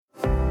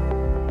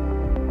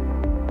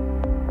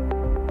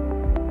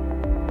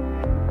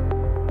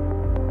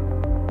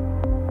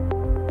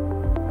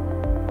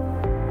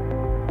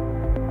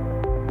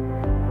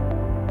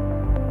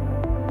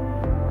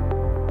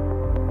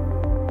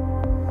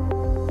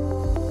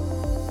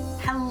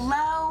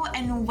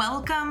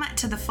Welcome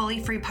to the Fully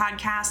Free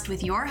Podcast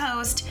with your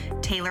host,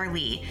 Taylor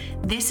Lee.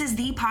 This is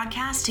the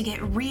podcast to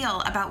get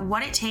real about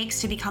what it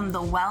takes to become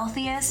the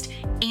wealthiest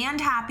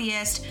and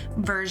happiest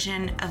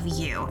version of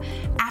you.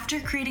 After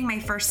creating my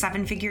first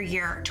seven-figure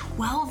year,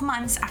 12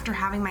 months after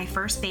having my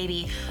first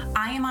baby,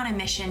 I am on a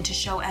mission to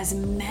show as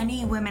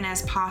many women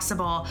as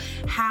possible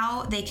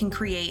how they can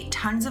create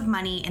tons of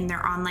money in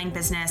their online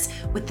business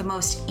with the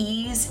most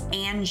ease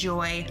and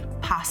joy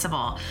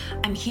possible.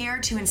 I'm here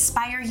to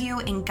inspire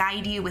you and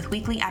guide you with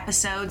weekly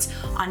episodes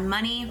on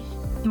money,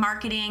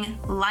 marketing,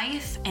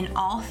 life, and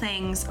all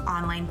things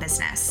online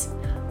business.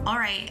 All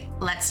right,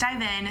 let's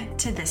dive in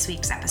to this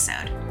week's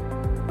episode.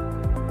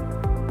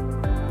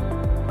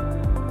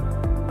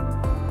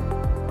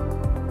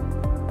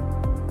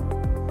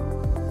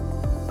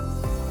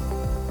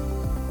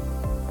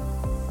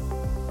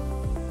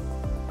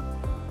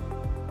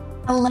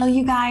 Hello,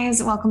 you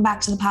guys. Welcome back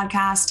to the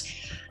podcast.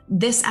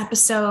 This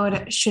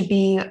episode should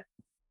be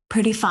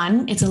pretty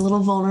fun. It's a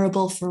little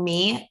vulnerable for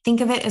me. Think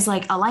of it as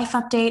like a life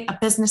update, a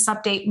business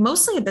update,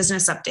 mostly a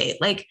business update.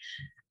 Like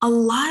a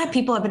lot of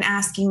people have been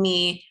asking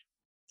me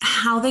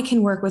how they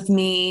can work with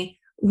me,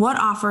 what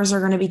offers are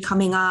going to be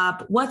coming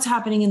up, what's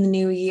happening in the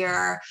new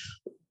year,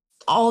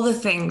 all the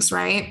things,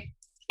 right?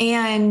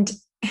 And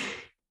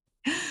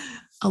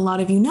a lot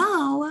of you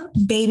know,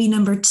 baby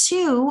number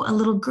 2, a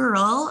little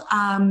girl,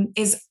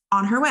 is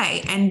on her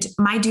way. And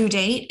my due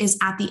date is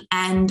at the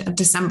end of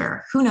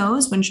December. Who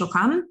knows when she'll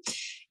come?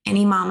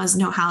 Any mamas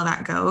know how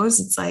that goes.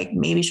 It's like,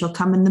 maybe she'll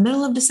come in the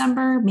middle of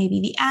December, maybe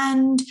the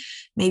end,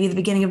 maybe the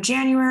beginning of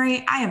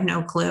January. I have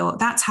no clue.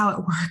 That's how it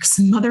works.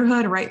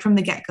 Motherhood right from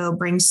the get-go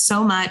brings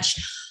so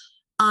much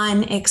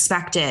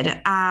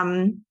unexpected.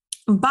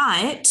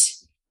 But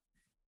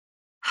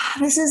I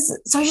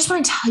just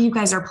want to tell you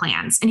guys our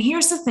plans. And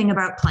here's the thing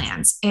about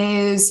plans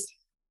is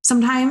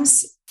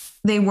sometimes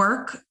they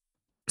work.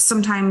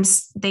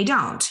 Sometimes they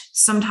don't.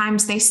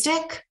 Sometimes they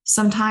stick.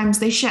 Sometimes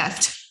they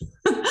shift.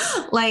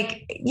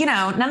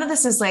 None of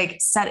this is like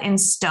set in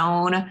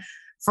stone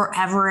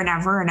forever and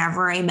ever and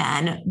ever.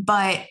 Amen.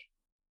 But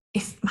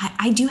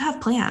I do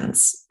have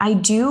plans. I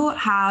do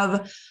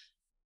have,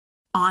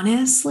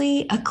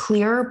 honestly, a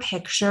clearer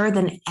picture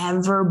than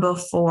ever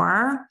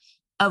before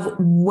of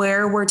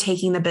where we're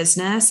taking the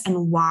business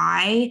and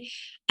why.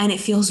 And it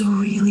feels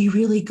really,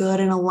 really good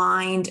and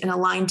aligned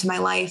to my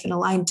life and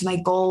aligned to my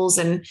goals.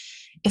 And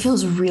it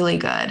feels really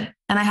good.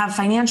 And I have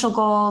financial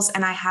goals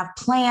and I have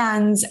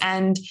plans,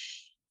 and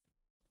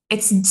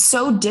it's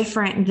so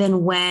different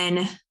than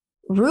when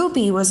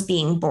Ruby was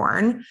being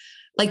born.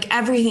 Like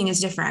everything is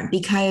different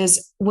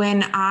because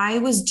when I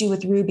was due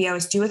with Ruby, I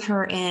was due with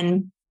her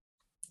in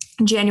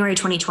January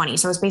 2020.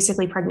 So I was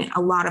basically pregnant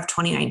a lot of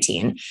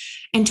 2019.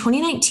 And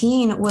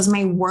 2019 was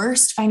my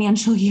worst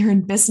financial year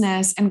in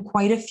business in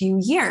quite a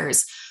few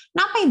years.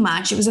 Not by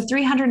much. It was a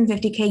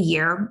 $350K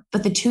year,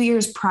 but the 2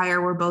 years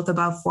prior were both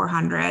above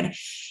 400.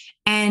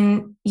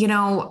 And,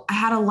 I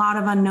had a lot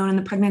of unknown in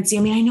the pregnancy.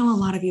 I mean, I know a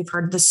lot of you have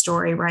heard this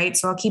story, right?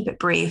 So I'll keep it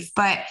brief,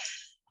 but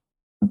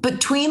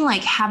between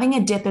like having a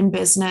dip in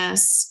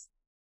business,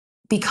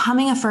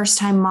 becoming a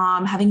first-time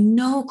mom, having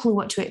no clue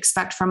what to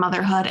expect from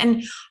motherhood.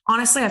 And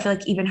honestly, I feel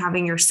like even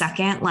having your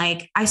second,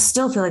 I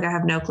still feel like I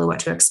have no clue what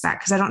to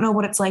expect because I don't know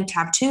what it's like to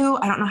have two.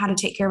 I don't know how to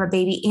take care of a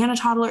baby and a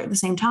toddler at the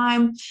same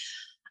time.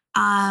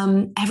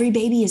 Every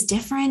baby is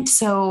different.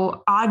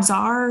 So odds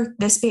are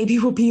this baby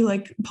will be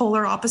like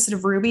polar opposite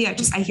of Ruby.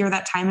 I hear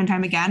that time and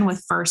time again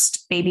with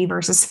first baby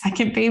versus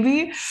second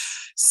baby.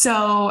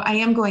 So I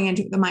am going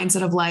into the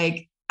mindset of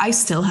like, I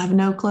still have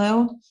no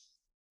clue,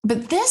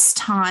 but this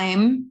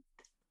time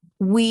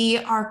we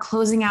are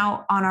closing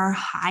out on our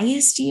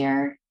highest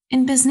year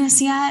in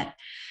business yet.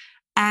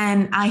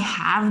 And I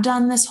have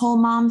done this whole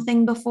mom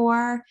thing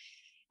before,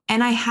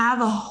 and I have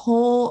a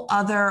whole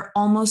other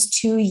almost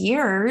 2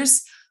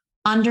 years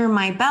under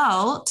my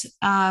belt,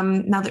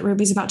 now that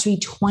Ruby's about to be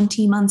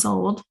 20 months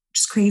old, which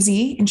is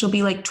crazy. And she'll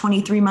be like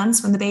 23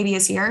 months when the baby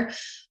is here.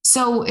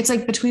 So it's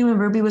like between when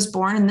Ruby was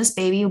born and this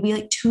baby will be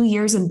like 2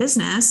 years in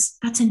business.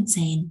 That's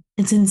insane.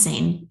 It's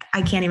insane.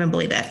 I can't even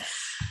believe it.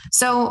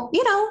 So,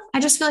 I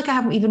just feel like I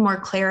have even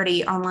more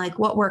clarity on like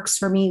what works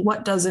for me,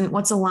 what doesn't,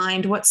 what's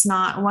aligned, what's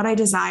not, what I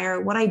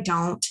desire, what I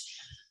don't.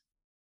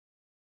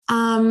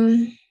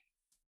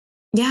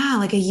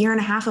 Like a year and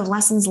a half of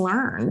lessons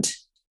learned.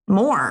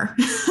 More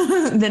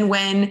than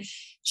when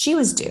she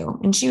was due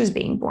and she was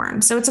being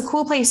born. So it's a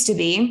cool place to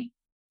be,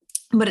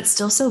 but it's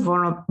still so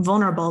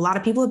vulnerable. A lot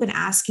of people have been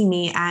asking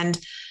me, and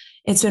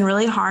it's been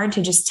really hard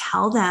to just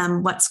tell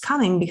them what's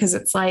coming because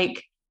it's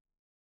like,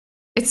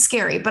 it's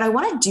scary, but I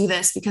want to do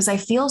this because I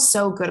feel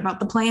so good about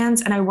the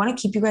plans and I want to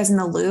keep you guys in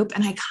the loop.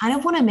 And I kind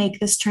of want to make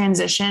this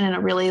transition in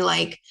a really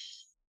like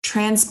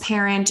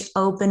transparent,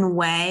 open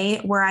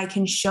way where I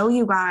can show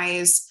you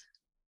guys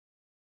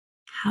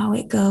how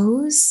it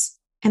goes.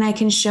 And I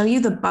can show you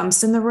the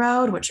bumps in the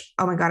road, which,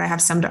 oh my God, I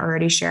have some to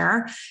already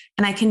share.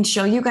 And I can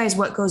show you guys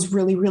what goes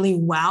really, really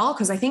well.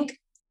 Cause I'm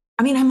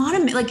on a,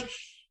 like,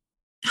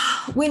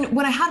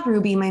 when I had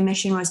Ruby, my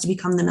mission was to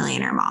become the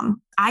millionaire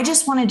mom. I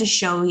just wanted to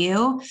show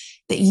you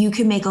that you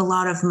can make a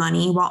lot of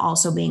money while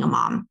also being a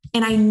mom.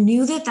 And I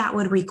knew that that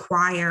would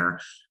require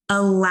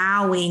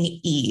allowing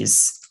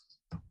ease,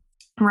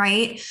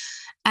 right?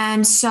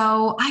 And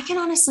so I can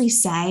honestly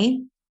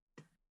say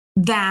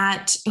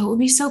that it would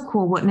be so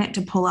cool, wouldn't it,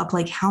 to pull up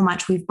like how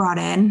much we've brought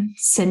in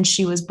since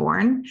she was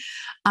born.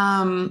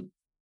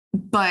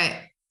 But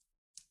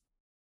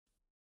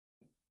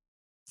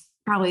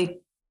probably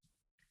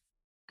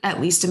at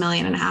least 1.5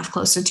 million,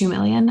 close to 2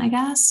 million, I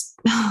guess.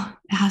 It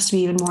has to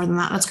be even more than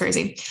that. That's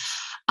crazy.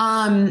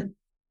 I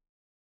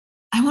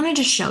wanted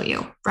to show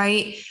you,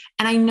 right?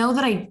 And I know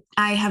that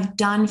I have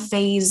done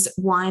phase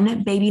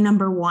 1, baby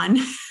number 1,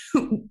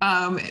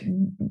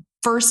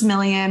 first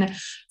million,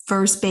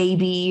 first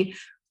baby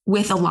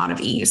with a lot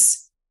of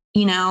ease.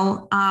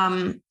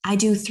 I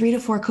do 3 to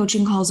 4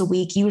 coaching calls a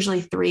week,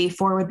 usually 3,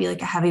 4 would be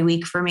like a heavy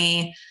week for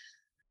me.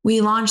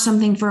 We launch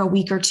something for a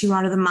week or 2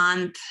 out of the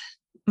month.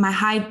 My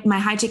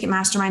high ticket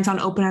mastermind's on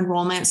open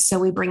enrollment. So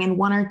we bring in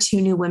 1 or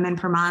 2 new women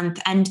per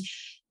month. And,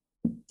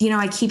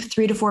 I keep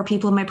 3 to 4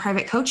 people in my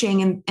private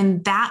coaching,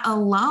 and that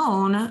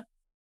alone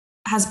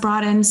has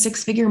brought in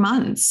 6-figure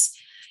months,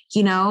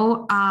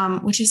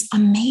 which is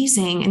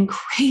amazing and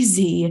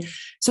crazy.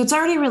 So it's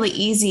already really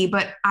easy,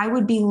 but I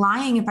would be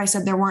lying if I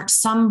said there weren't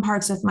some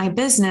parts of my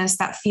business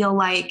that feel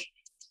like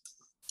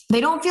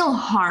they don't feel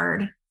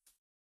hard.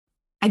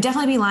 I'd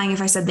definitely be lying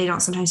if I said they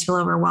don't sometimes feel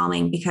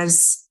overwhelming,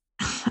 because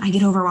I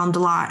get overwhelmed a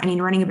lot. I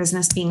mean, running a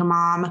business, being a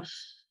mom,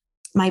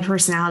 my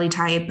personality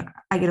type,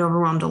 I get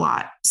overwhelmed a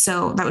lot.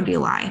 So that would be a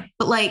lie.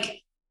 But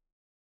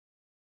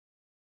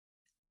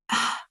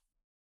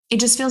it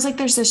just feels like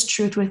there's this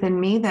truth within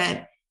me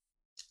that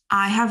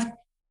I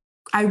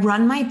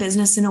run my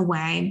business in a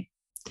way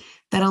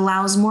that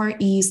allows more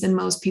ease than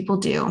most people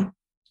do.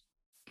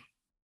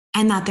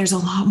 And that there's a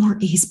lot more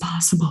ease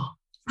possible,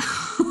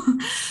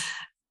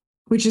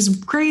 which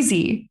is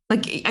crazy. I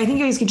think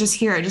you guys can just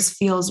hear, it just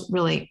feels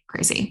really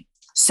crazy.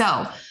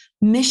 So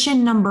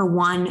mission number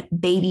 1,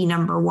 baby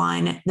number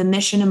 1, the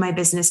mission of my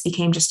business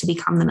became just to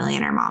become the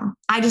millionaire mom.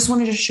 I just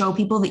wanted to show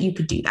people that you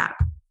could do that.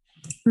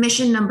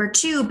 Mission number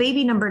 2,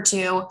 baby number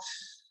 2,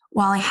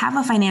 while I have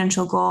a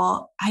financial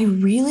goal, I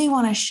really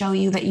want to show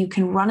you that you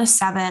can run a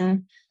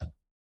 7,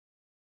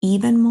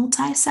 even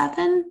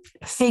multi-7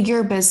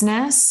 figure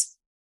business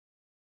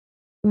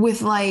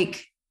with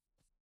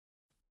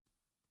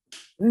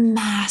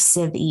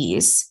massive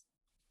ease.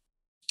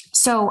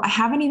 So I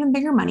have an even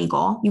bigger money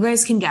goal. You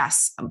guys can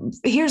guess.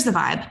 Here's the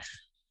vibe.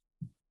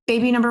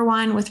 Baby number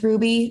 1 with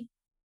Ruby,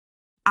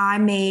 I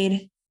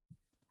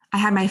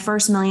had my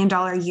first $1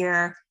 million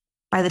year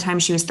by the time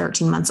she was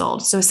 13 months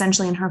old. So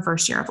essentially in her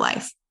first year of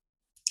life.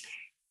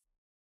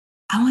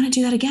 I want to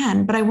do that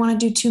again, but I want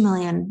to do 2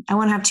 million. I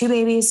want to have 2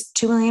 babies,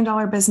 $2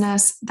 million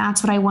business.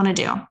 That's what I want to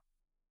do.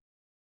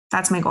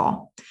 That's my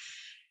goal.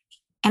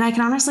 And I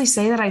can honestly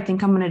say that I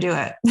think I'm going to do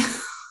it.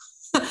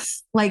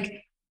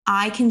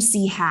 I can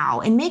see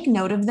how, and make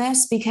note of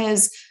this,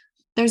 because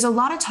there's a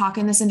lot of talk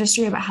in this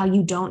industry about how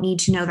you don't need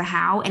to know the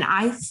how. And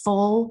I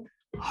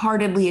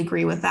full-heartedly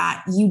agree with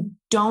that. You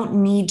don't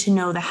need to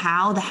know the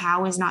how. The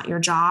how is not your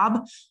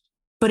job.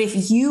 But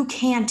if you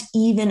can't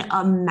even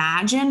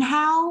imagine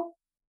how,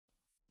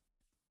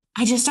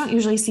 I just don't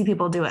usually see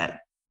people do it.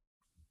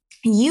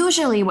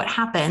 Usually what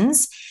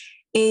happens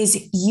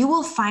is you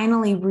will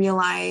finally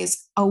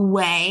realize a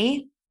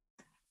way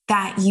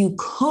that you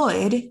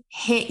could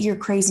hit your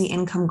crazy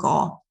income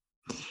goal.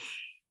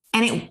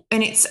 And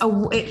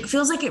it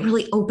feels like it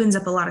really opens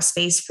up a lot of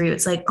space for you.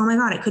 It's like, oh my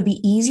God, it could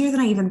be easier than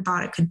I even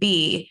thought it could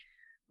be,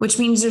 which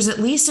means there's at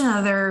least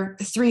another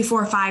 3,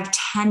 4, 5,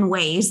 10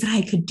 ways that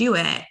I could do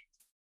it.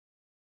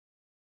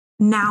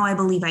 Now I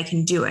believe I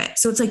can do it.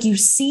 So it's like, you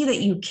see that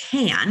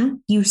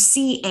you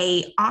see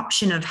a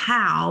option of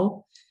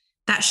how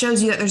that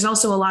shows you that there's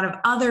also a lot of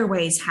other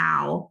ways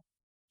how.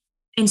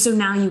 And so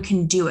now you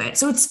can do it.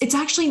 So it's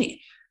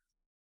actually,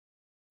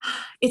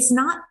 it's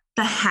not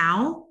the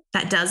how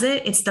that does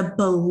it. It's the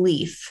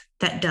belief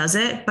that does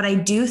it. But I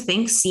do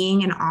think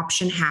seeing an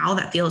option how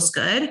that feels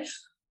good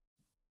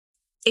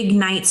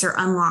ignites or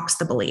unlocks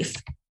the belief.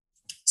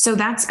 So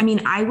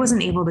I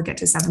wasn't able to get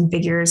to 7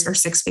 figures or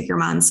 6-figure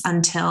months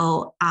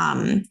until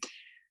I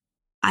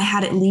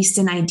had at least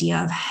an idea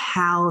of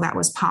how that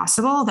was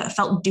possible, that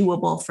felt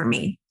doable for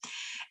me.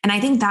 And I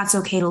think that's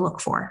okay to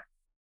look for.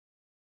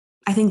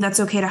 I think that's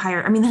okay to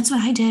hire. That's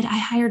what I did. I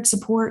hired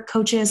support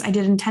coaches. I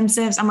did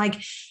intensives. I'm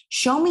like,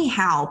 show me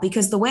how,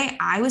 because the way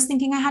I was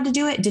thinking I had to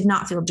do it did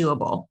not feel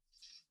doable,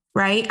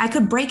 right? I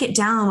could break it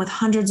down with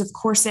hundreds of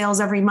course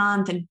sales every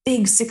month and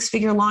big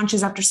 6-figure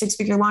launches after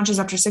 6-figure launches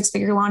after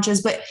 6-figure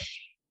launches. But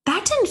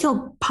that didn't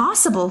feel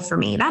possible for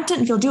me. That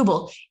didn't feel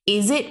doable.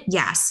 Is it?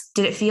 Yes.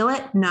 Did it feel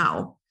it?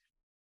 No.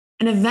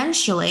 And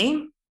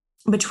eventually,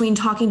 between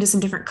talking to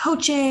some different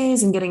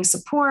coaches and getting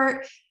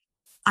support,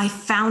 I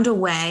found a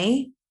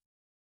way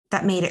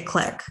that made it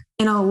click.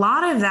 And a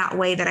lot of that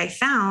way that I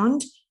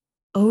found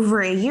over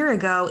a year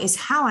ago is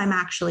how I'm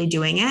actually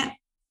doing it.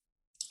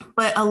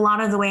 But a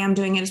lot of the way I'm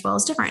doing it as well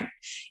is different.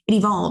 It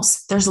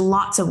evolves. There's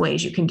lots of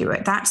ways you can do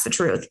it. That's the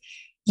truth.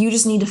 You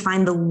just need to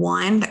find the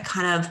one that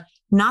kind of,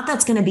 not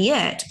that's going to be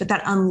it, but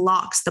that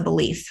unlocks the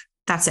belief.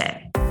 That's it.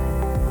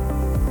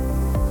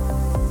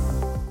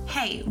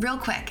 Hey, real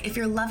quick, if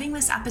you're loving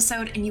this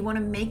episode and you want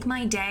to make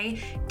my day,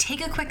 take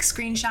a quick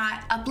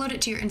screenshot, upload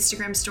it to your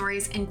Instagram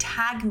stories, and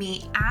tag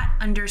me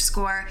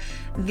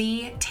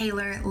 @_the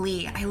Taylor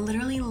Lee. I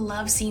literally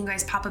love seeing you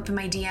guys pop up in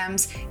my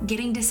DMs,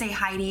 getting to say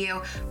hi to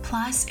you.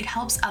 Plus, it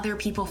helps other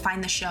people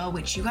find the show,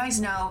 which you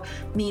guys know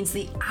means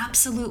the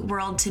absolute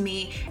world to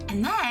me.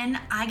 And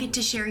then I get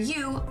to share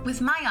you with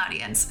my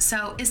audience.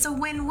 So it's a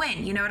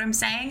win-win. You know what I'm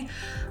saying?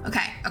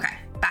 Okay,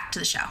 back to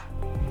the show.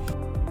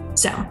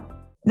 So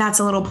that's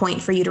a little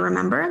point for you to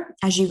remember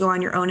as you go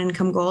on your own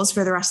income goals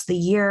for the rest of the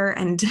year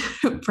and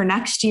for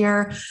next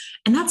year.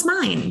 And that's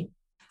mine.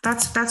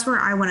 That's where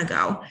I want to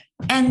go.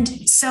 And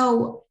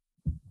so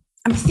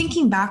I'm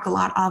thinking back a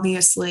lot,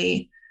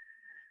 obviously,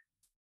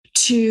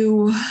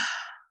 to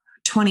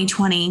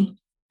 2020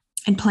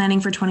 and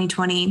planning for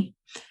 2020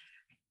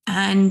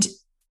 and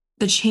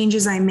the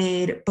changes I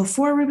made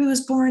before Ruby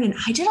was born. And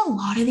I did a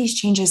lot of these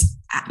changes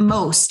at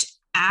most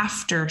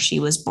after she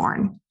was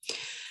born.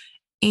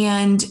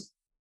 And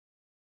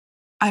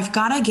I've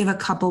got to give a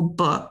couple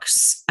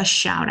books a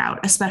shout out,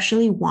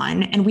 especially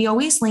one. And we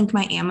always link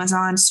my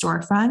Amazon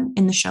storefront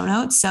in the show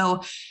notes.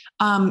 So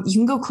you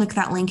can go click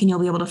that link and you'll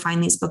be able to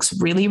find these books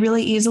really,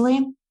 really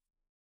easily.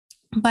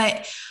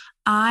 But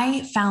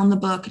I found the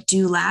book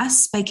Do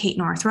Less by Kate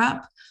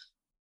Northrup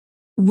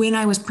when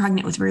I was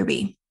pregnant with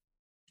Ruby.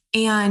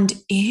 And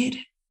it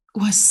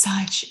was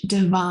such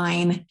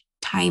divine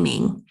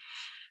timing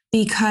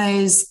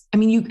because, I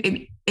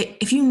mean,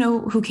 if you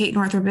know who Kate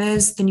Northrup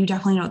is, then you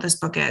definitely know what this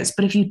book is.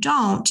 But if you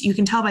don't, you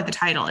can tell by the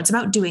title, it's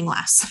about doing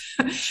less.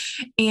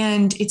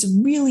 And it's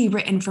really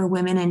written for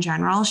women in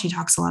general. She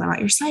talks a lot about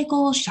your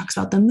cycle. She talks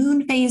about the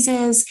moon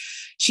phases.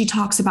 She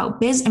talks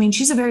about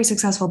she's a very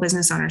successful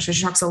business owner. So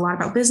she talks a lot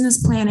about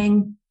business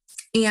planning.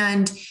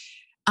 And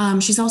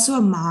she's also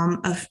a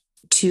mom of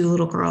 2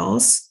 little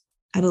girls,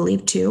 I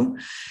believe 2.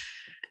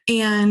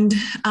 And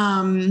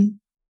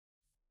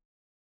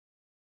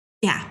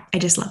yeah, I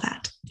just love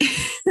that.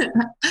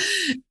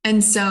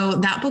 And so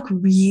that book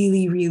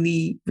really,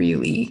 really,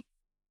 really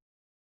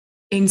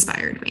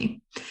inspired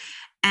me.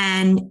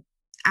 And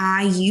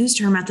I used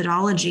her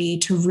methodology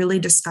to really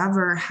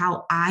discover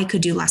how I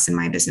could do less in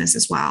my business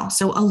as well.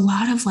 So a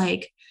lot of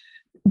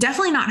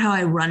definitely not how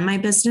I run my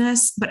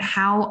business, but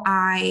how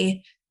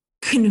I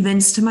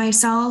convinced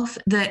myself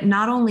that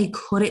not only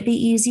could it be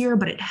easier,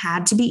 but it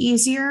had to be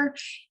easier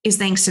is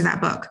thanks to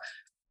that book.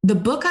 The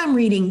book I'm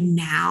reading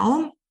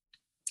now,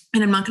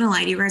 and I'm not going to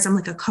lie to you guys, I'm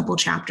a couple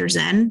chapters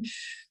in,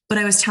 but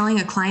I was telling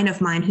a client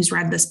of mine who's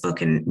read this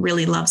book and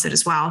really loves it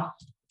as well.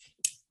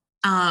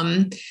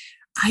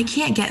 I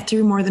can't get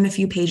through more than a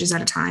few pages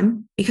at a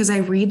time because I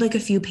read a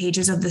few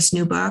pages of this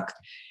new book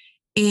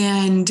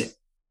and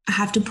I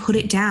have to put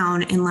it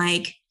down and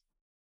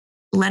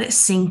let it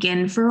sink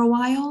in for a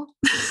while.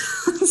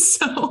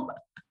 So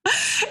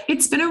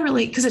it's been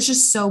because it's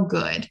just so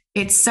good.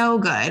 It's so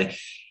good.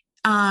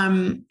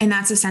 And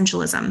that's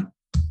Essentialism.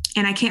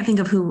 And I can't think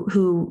of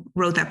who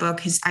wrote that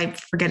book. I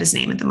forget his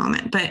name at the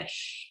moment, but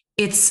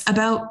it's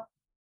about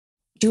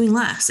doing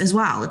less as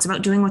well. It's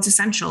about doing what's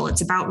essential.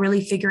 It's about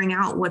really figuring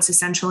out what's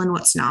essential and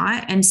what's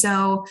not. And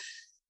so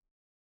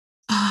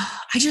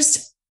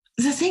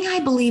the thing I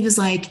believe is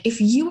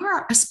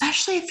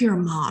especially if you're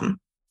a mom,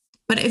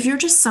 but if you're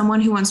just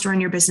someone who wants to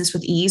run your business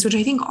with ease, which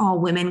I think all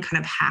women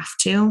kind of have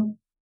to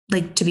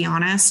be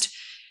honest,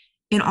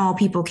 and all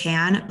people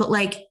can, but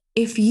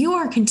if you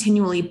are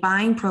continually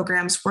buying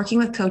programs, working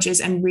with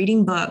coaches and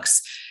reading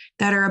books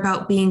that are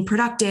about being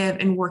productive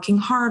and working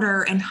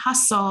harder and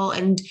hustle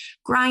and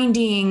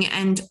grinding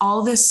and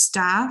all this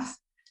stuff,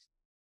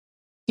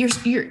 you're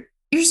screwing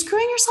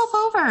yourself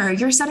over.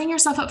 You're setting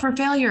yourself up for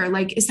failure.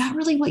 Is that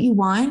really what you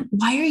want?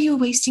 Why are you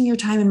wasting your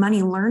time and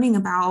money learning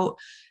about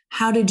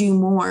how to do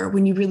more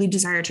when you really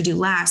desire to do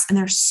less? And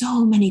there's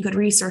so many good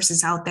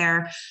resources out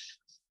there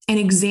and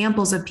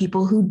examples of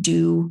people who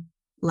do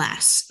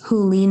less,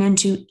 who lean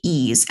into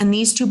ease. And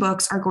these 2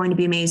 books are going to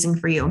be amazing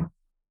for you.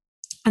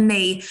 And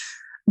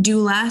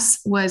Do Less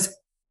was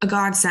a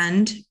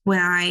godsend when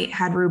I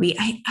had Ruby.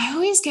 I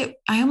always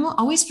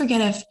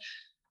forget if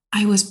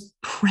I was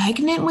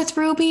pregnant with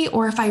Ruby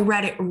or if I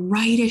read it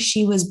right as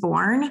she was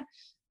born.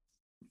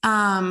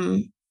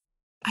 I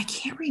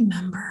can't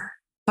remember,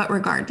 but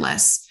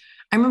regardless,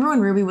 I remember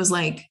when Ruby was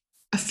a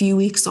few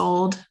weeks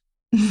old,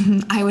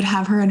 I would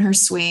have her in her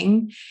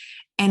swing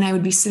and I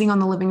would be sitting on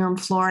the living room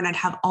floor and I'd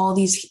have all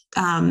these,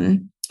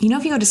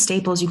 if you go to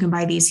Staples, you can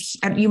buy these,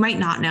 you might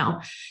not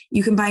know,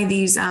 you can buy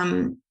these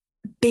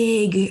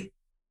big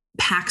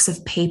packs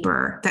of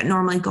paper that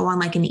normally go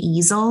on an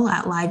easel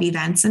at live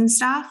events and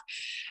stuff.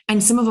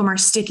 And some of them are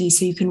sticky,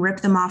 so you can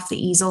rip them off the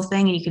easel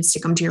thing and you can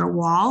stick them to your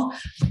wall.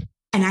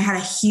 And I had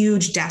a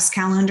huge desk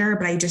calendar,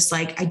 but I just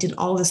I did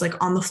all of this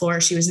on the floor.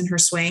 She was in her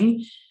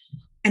swing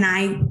and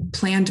I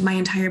planned my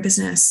entire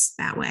business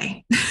that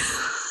way.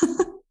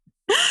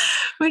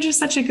 which is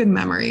such a good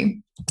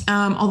memory.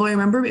 Although I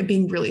remember it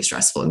being really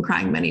stressful and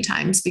crying many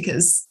times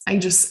because I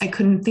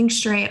couldn't think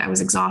straight. I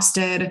was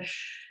exhausted.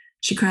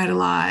 She cried a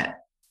lot.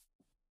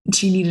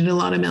 She needed a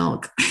lot of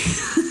milk.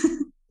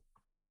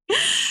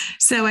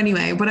 So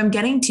anyway, what I'm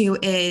getting to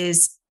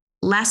is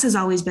less has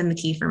always been the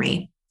key for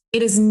me.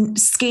 It is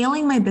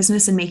scaling my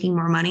business and making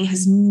more money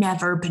has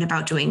never been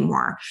about doing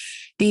more.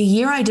 The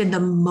year I did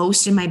the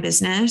most in my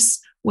business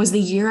was the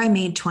year I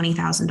made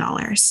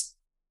 $20,000.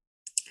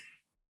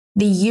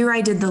 The year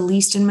I did the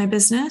least in my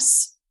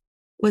business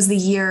was the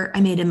year I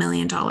made $1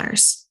 million.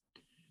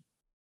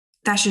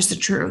 That's just the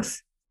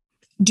truth.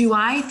 Do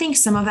I think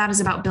some of that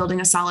is about building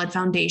a solid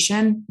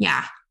foundation?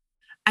 Yeah.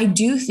 I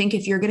do think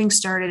if you're getting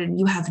started and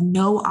you have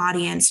no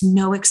audience,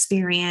 no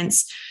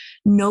experience,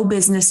 no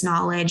business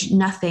knowledge,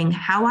 nothing,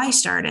 how I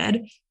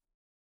started,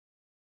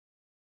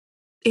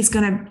 it's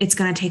going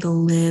to take a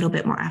little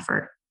bit more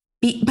effort.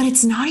 But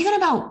it's not even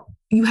about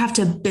you have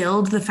to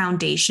build the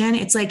foundation.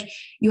 It's like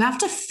you have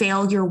to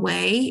fail your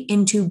way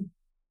into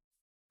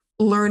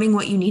learning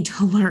what you need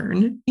to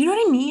learn. You know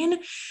what I mean?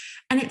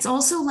 And it's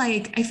also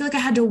like, I feel like I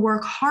had to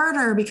work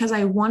harder because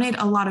I wanted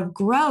a lot of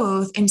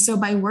growth. And so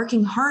by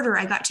working harder,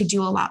 I got to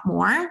do a lot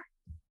more.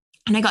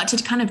 And I got to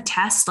kind of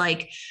test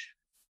like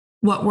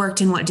what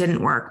worked and what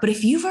didn't work. But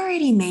if you've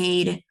already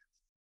made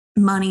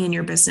money in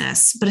your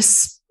business, but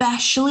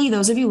especially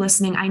those of you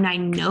listening, and I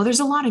know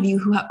there's a lot of you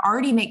who have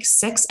already make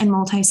six and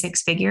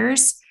multi-six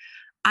figures,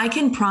 I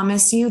can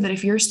promise you that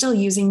if you're still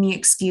using the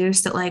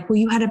excuse that like, well,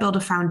 you had to build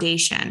a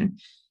foundation,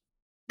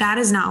 that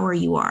is not where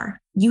you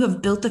are. You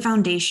have built the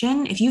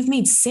foundation. If you've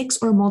made six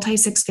or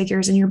multi-six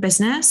figures in your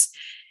business,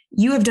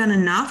 you have done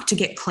enough to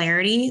get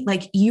clarity.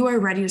 Like you are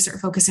ready to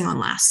start focusing on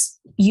less.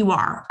 You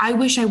are. I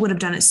wish I would have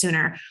done it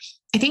sooner.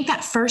 I think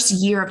that first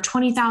year of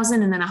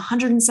 20,000 and then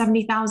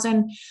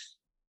 170,000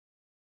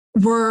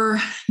 were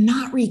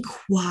not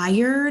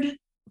required,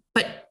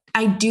 but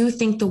I do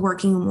think the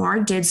working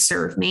more did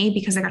serve me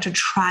because I got to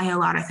try a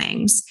lot of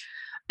things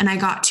and I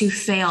got to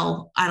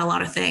fail at a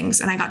lot of things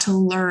and I got to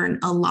learn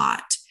a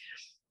lot.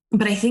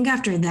 But I think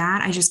after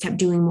that, I just kept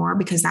doing more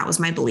because that was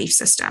my belief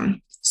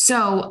system.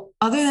 So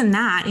other than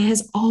that, it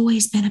has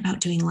always been about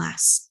doing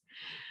less.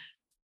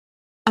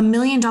 $1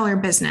 million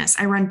business.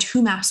 I run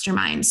 2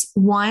 masterminds.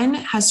 One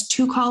has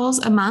 2 calls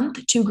a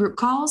month, 2 group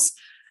calls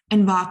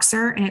in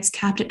Voxer, and it's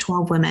capped at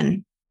 12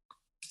 women.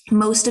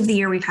 Most of the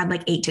year, we've had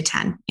like 8 to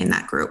 10 in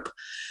that group.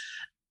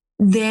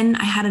 Then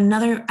I have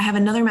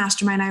another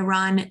mastermind I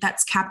run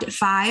that's capped at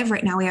 5.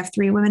 Right now we have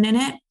 3 women in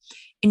it.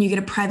 And you get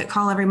a private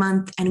call every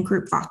month and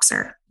group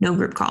Voxer, no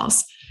group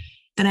calls.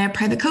 Then I have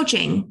private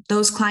coaching.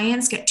 Those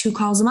clients get 2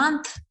 calls a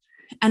month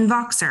and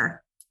Voxer.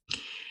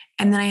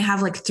 And then I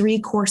have like 3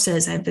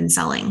 courses I've been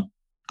selling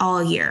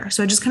all year.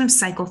 So I just kind of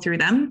cycle through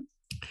them.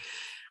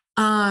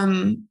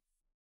 And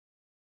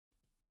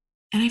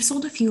I've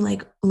sold a few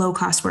like low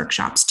cost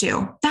workshops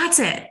too. That's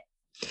it.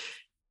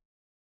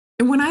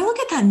 And when I look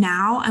at that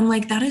now, I'm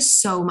like, that is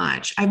so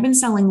much. I've been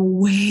selling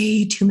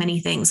way too many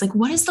things. Like,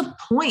 what is the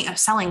point of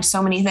selling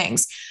so many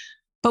things?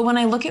 But when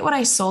I look at what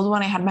I sold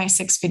when I had my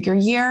 6-figure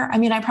year, I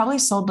mean, I probably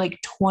sold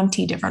like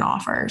 20 different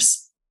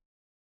offers.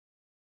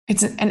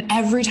 And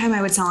every time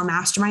I would sell a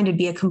mastermind, it'd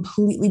be a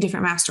completely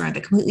different mastermind,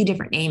 a completely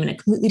different name and a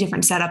completely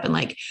different setup. And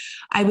like,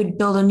 I would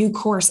build a new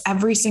course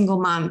every single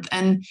month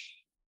and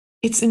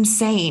it's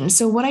insane.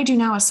 So what I do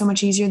now is so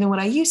much easier than what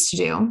I used to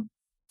do.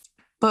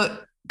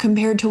 But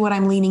compared to what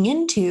I'm leaning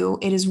into,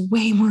 it is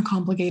way more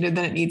complicated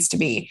than it needs to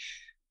be.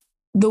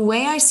 The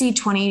way I see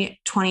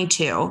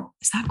 2022,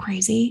 is that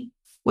crazy?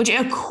 Which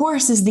of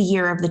course is the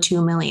year of the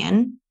 2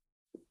 million.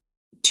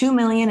 2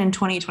 million in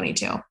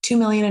 2022, 2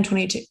 million in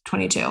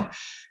 2022,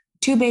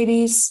 2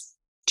 babies,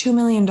 $2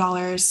 million,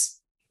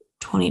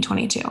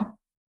 2022.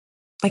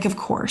 Like, of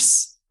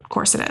course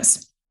it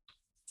is.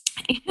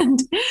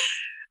 And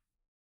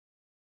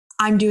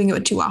I'm doing it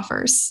with 2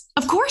 offers.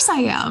 Of course I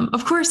am.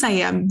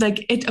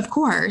 Like it, of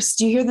course.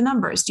 Do you hear the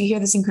numbers? Do you hear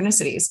the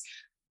synchronicities?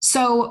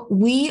 So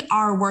we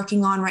are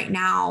working on right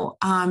now,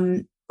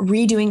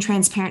 redoing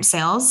transparent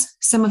sales.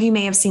 Some of you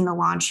may have seen the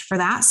launch for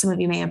that. Some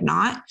of you may have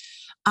not.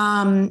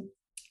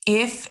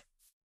 If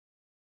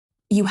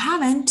you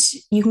haven't,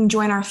 you can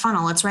join our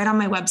funnel. It's right on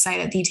my website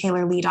at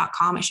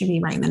thetaylorlee.com. It should be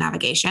right in the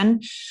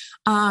navigation.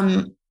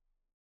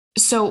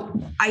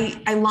 So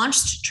I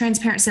launched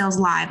Transparent Sales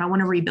Live. I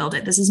want to rebuild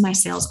it. This is my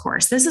sales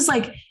course. This is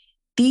like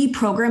the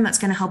program that's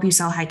going to help you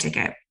sell high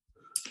ticket.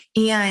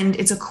 And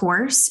it's a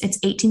course. It's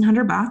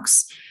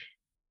 $1,800.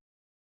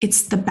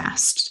 It's the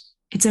best.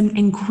 It's an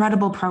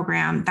incredible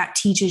program that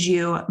teaches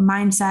you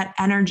mindset,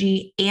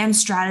 energy, and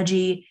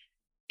strategy.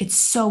 It's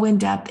so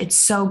in-depth. It's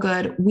so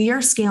good. We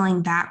are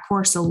scaling that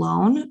course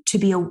alone to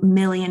be $1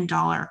 million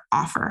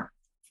offer.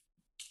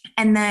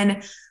 And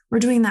then we're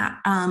doing that.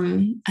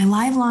 I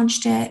live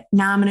launched it.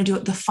 Now I'm going to do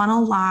it the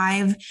funnel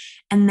live.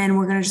 And then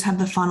we're going to just have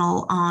the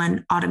funnel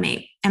on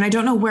Automate. And I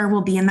don't know where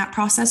we'll be in that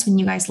process when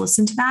you guys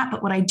listen to that.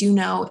 But what I do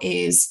know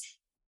is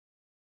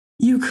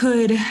you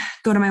could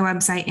go to my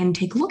website and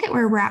take a look at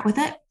where we're at with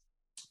it.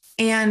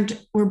 And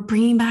we're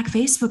bringing back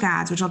Facebook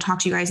ads, which I'll talk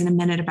to you guys in a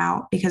minute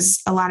about,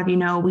 because a lot of you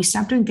know we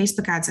stopped doing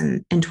Facebook ads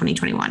in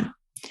 2021.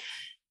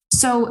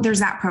 So there's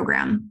that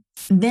program.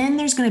 Then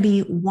there's going to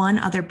be one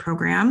other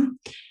program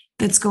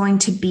that's going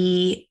to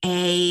be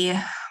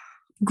a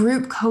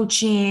group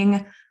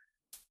coaching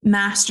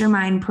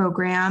mastermind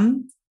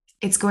program.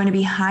 It's going to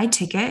be high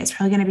ticket. It's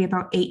probably going to be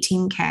about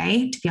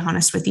 $18K, to be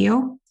honest with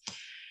you.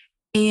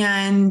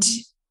 And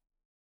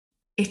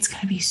it's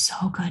going to be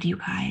so good, you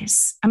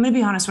guys. I'm going to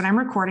be honest, when I'm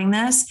recording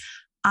this,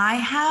 I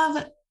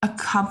have a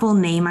couple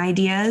name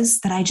ideas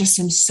that I just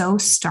am so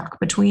stuck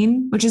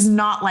between, which is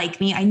not like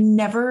me.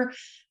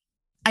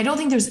 I don't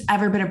think there's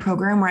ever been a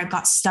program where I've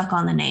got stuck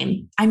on the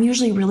name. I'm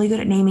usually really good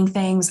at naming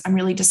things. I'm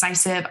really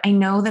decisive. I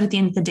know that at the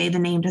end of the day, the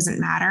name doesn't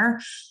matter,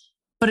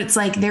 but it's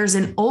like there's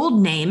an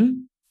old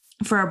name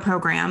for a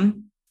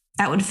program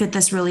that would fit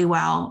this really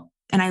well.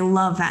 And I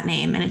love that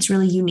name. And it's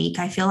really unique,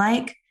 I feel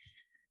like.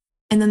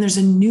 And then there's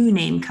a new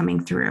name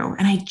coming through,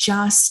 and I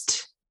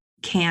just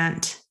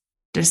can't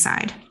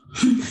decide.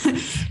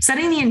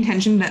 Setting the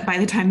intention that by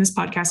the time this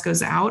podcast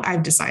goes out,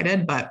 I've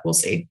decided, but we'll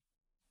see.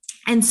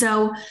 And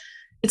so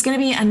it's going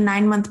to be a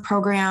 9-month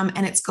program,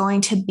 and it's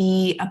going to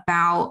be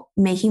about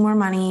making more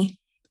money,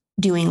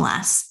 doing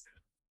less,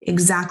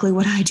 exactly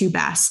what I do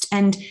best.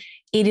 And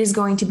it is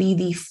going to be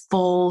the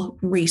full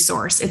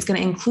resource. It's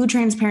going to include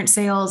transparent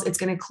sales. It's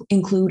going to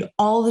include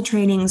all the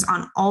trainings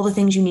on all the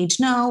things you need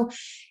to know.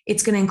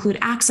 It's going to include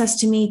access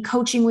to me,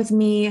 coaching with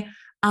me. It's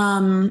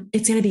going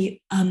to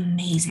be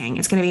amazing.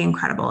 It's going to be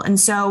incredible. And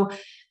so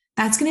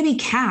that's going to be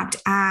capped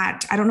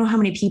at, I don't know how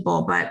many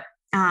people, but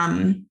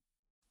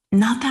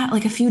not that,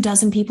 like a few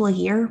dozen people a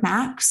year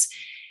max.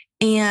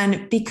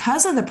 And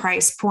because of the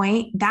price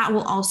point, that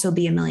will also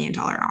be $1 million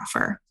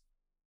offer.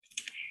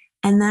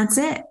 And that's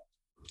it.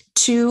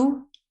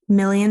 $2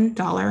 million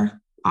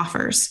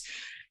offers.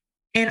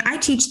 And I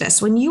teach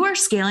this. When you are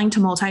scaling to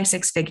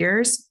multi-6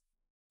 figures,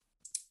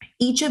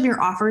 each of your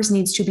offers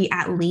needs to be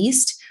at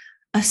least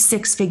a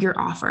 6-figure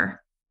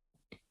offer.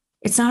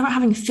 It's not about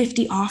having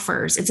 50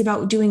 offers. It's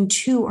about doing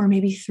 2 or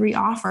maybe 3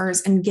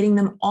 offers and getting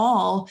them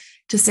all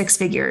to 6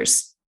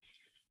 figures.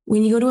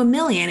 When you go to $1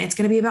 million, it's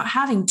going to be about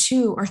having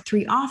 2 or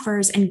 3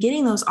 offers and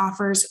getting those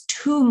offers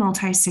to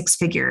multi-6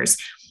 figures.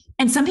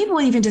 And some people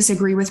would even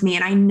disagree with me.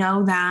 And I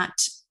know that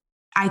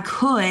I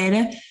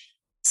could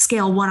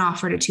scale one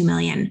offer to 2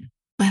 million,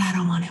 but I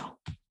don't want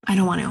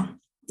to.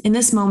 In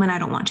this moment, I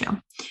don't want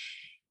to.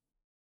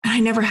 And I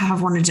never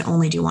have wanted to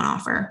only do one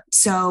offer.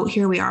 So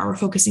here we are, we're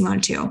focusing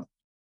on 2.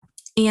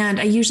 And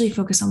I usually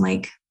focus on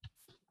like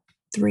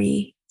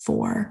 3,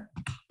 4,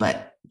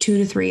 but 2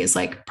 to 3 is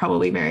like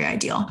probably very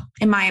ideal,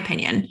 in my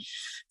opinion,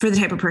 for the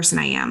type of person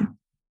I am.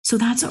 So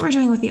that's what we're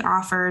doing with the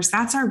offers.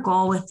 That's our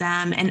goal with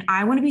them. And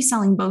I want to be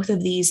selling both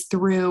of these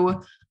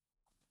through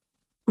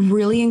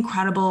really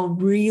incredible,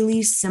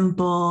 really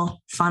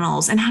simple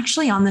funnels. And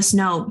actually, on this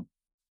note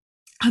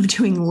of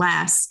doing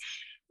less,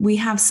 we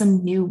have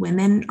some new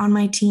women on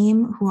my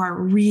team who are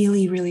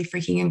really, really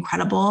freaking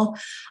incredible.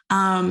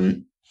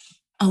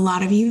 A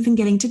lot of you have been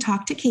getting to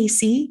talk to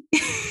Casey.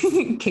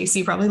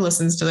 Casey probably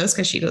listens to this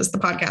because she does the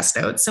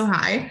podcast notes. So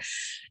hi.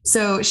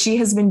 So she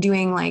has been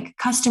doing like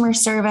customer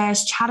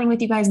service, chatting with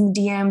you guys in the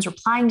DMs,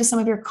 replying to some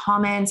of your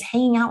comments,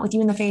 hanging out with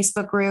you in the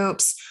Facebook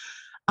groups.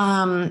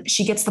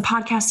 She gets the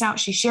podcast out.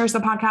 She shares the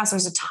podcast.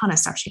 There's a ton of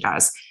stuff she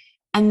does.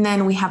 And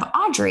then we have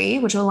Audrey,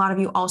 which a lot of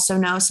you also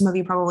know, some of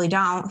you probably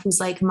don't, who's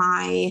like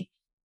my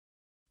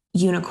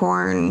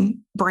unicorn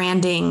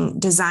branding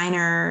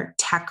designer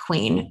tech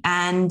queen.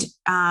 And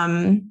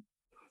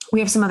we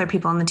have some other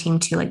people on the team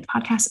too, like the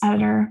podcast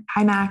editor.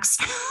 Hi, Max.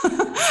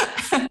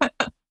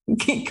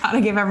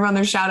 Gotta give everyone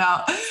their shout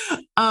out.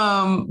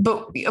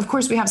 But of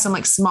course we have some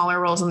like smaller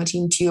roles on the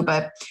team too,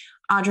 but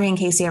Audrey and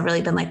Casey have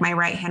really been like my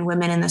right-hand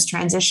women in this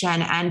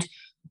transition. And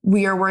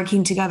we are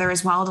working together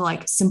as well to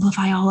like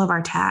simplify all of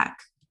our tech,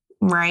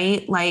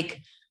 right?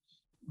 Like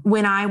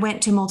when I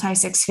went to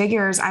multi-6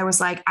 figures, I was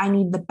like, I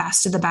need the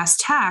best of the best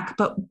tech,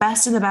 but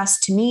best of the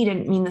best to me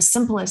didn't mean the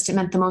simplest. It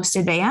meant the most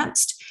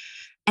advanced.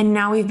 And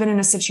now we've been in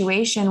a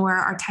situation where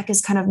our tech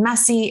is kind of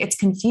messy. It's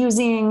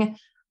confusing.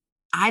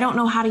 I don't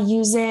know how to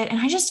use it. And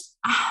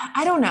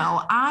I don't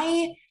know.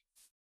 I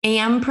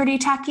am pretty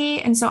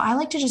techie. And so I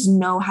like to just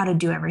know how to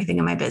do everything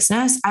in my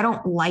business. I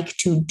don't like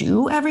to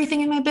do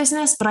everything in my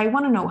business, but I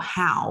want to know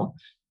how.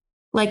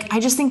 Like, I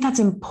just think that's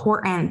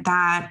important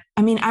that,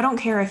 I mean, I don't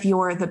care if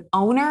you're the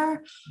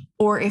owner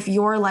or if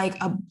you're like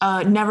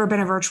a never been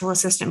a virtual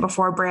assistant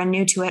before, brand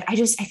new to it. I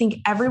think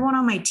everyone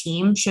on my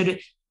team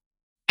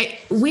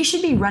we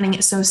should be running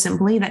it so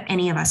simply that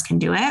any of us can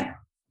do it,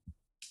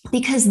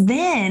 because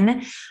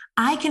then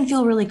I can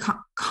feel really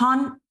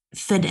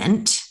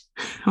confident.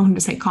 I wanted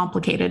to say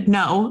complicated.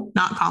 No,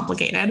 not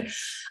complicated.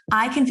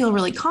 I can feel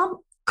really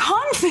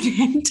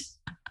confident.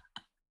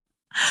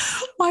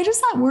 Why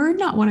does that word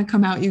not want to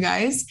come out, you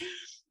guys?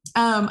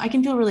 I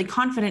can feel really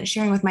confident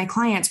sharing with my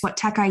clients what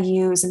tech I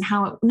use and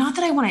how, not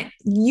that I want to,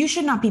 you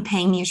should not be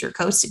paying me as your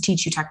coach to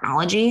teach you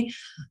technology,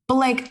 but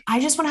like, I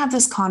just want to have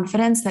this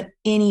confidence that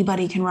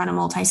anybody can run a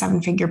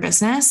multi-7-figure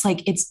business.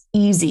 Like it's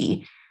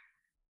easy.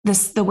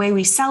 The way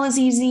we sell is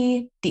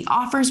easy. The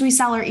offers we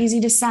sell are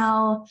easy to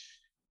sell.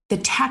 The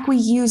tech we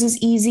use is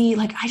easy.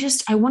 Like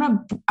I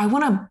want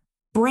to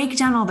break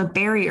down all the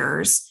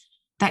barriers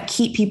that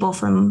keep people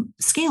from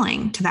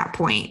scaling to that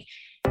point.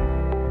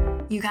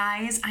 You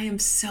guys, I am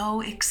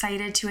so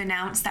excited to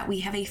announce that we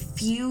have a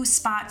few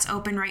spots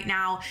open right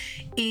now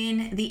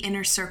in the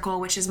Inner Circle,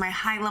 which is my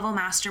high-level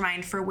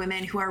mastermind for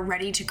women who are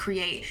ready to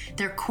create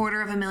their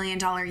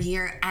 $250,000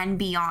 year and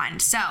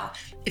beyond. So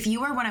if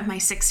you are one of my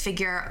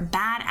 6-figure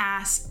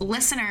badass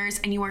listeners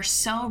and you are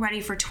so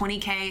ready for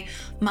 20K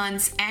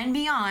months and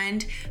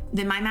beyond,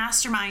 then my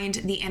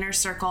mastermind, the Inner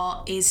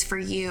Circle, is for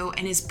you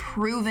and is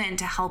proven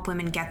to help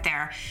women get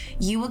there.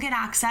 You will get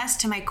access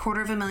to my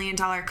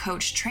 $250,000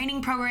 coach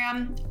training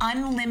program,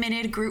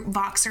 unlimited group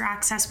Voxer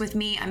access with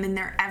me. I'm in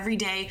there every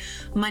day,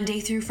 Monday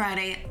through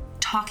Friday,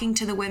 talking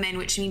to the women,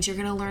 which means you're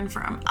going to learn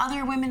from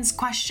other women's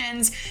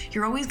questions.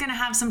 You're always going to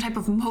have some type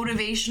of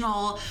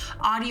motivational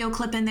audio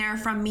clip in there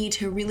from me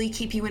to really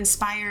keep you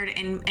inspired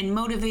and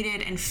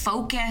motivated and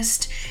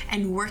focused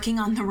and working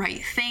on the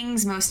right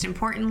things, most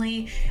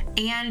importantly,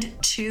 and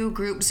 2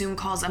 group Zoom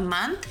calls a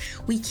month.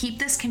 We keep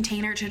this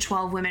container to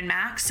 12 women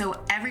max.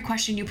 So every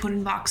question you put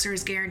in Voxer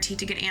is guaranteed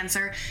to get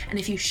answered. And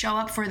if you show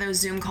up for those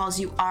Zoom calls,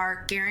 you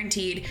are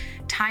guaranteed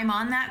time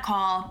on that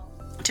call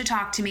to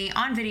talk to me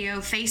on video,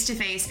 face to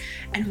face,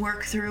 and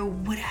work through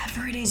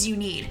whatever it is you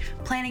need.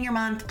 Planning your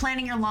month,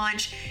 planning your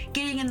launch,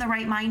 getting in the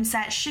right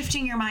mindset,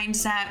 shifting your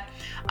mindset,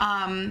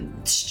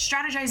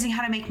 strategizing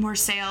how to make more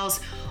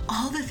sales,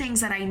 all the things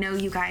that I know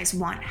you guys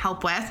want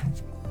help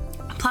with.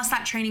 Plus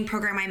that training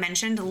program I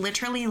mentioned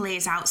literally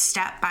lays out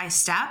step by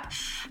step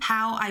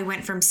how I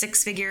went from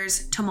 6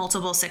 figures to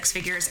multiple 6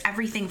 figures,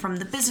 everything from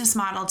the business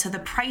model to the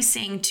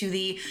pricing to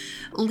the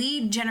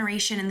lead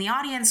generation and the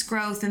audience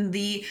growth and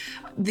the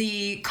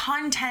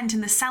content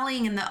and the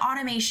selling and the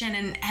automation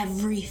and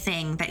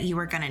everything that you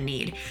are going to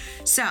need.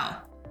 So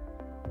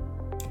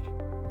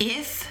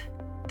if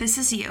this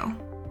is you,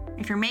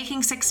 if you're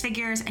making 6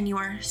 figures and you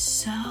are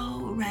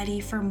so ready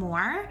for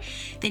more,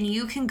 then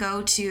you can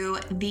go to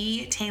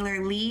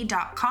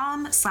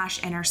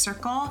thetaylorlee.com/inner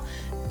circle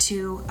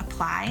to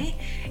apply.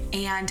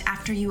 And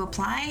after you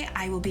apply,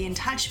 I will be in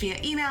touch via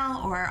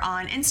email or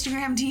on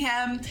Instagram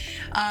DM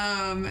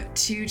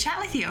to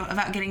chat with you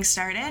about getting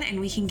started, and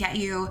we can get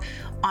you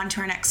onto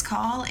our next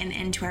call and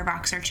into our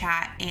Voxer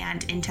chat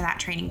and into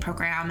that training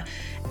program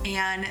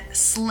and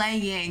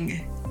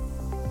slaying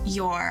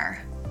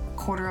your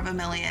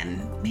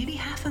 $250,000, maybe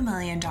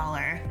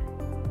 $500,000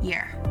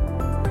 year.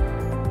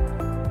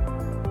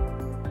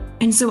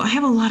 And so I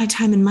have a lot of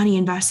time and money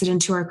invested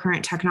into our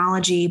current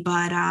technology,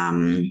 but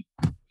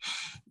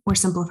we're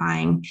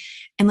simplifying.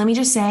 And let me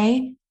just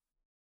say,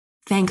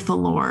 thank the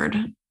Lord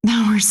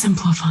that we're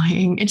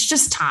simplifying. It's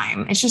just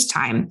time. It's just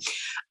time.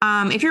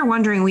 If you're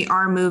wondering, we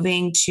are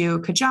moving to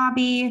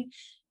Kajabi,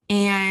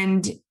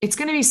 and it's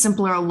going to be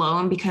simpler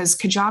alone because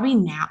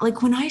Kajabi now,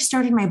 like when I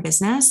started my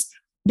business,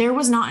 there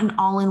was not an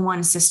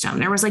all-in-one system.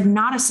 There was like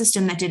not a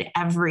system that did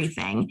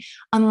everything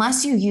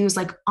unless you use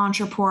like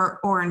Entreport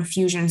or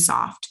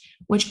Infusionsoft,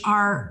 which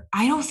are,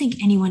 I don't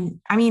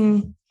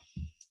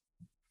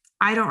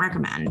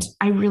recommend.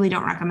 I really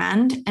don't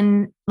recommend.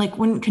 And like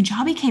when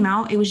Kajabi came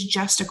out, it was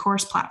just a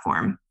course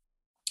platform.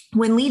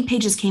 When Lead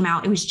Pages came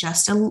out, it was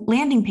just a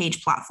landing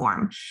page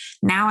platform.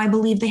 Now I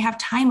believe they have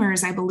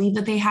timers. I believe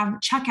that they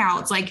have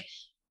checkouts, like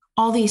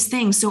all these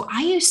things. So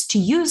I used to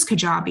use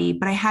Kajabi,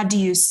 but I had to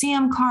use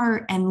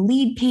Samcart and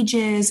Lead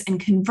Pages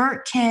and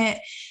ConvertKit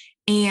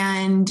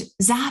and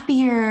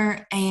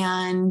Zapier,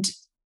 and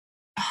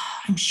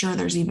I'm sure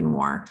there's even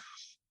more.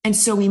 And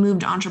so we moved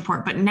to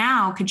Entreport, but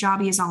now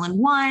Kajabi is all in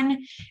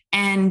one,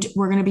 and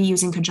we're going to be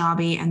using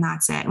Kajabi, and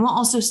that's it. And we'll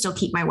also still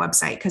keep my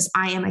website because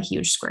I am a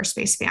huge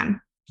Squarespace fan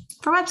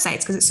for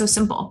websites because it's so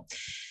simple.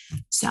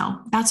 So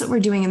that's what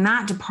we're doing in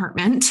that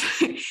department.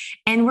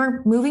 And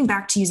we're moving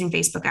back to using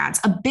Facebook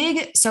ads.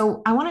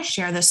 So I want to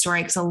share this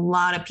story because a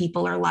lot of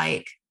people are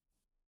like,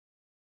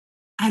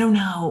 I don't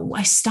know,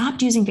 I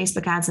stopped using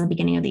Facebook ads in the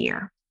beginning of the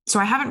year. So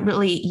I haven't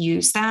really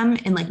used them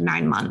in like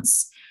 9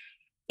 months.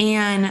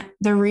 And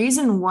the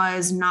reason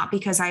was not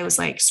because I was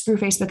like, screw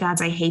Facebook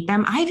ads, I hate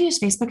them. I've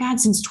used Facebook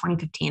ads since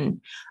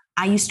 2015.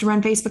 I used to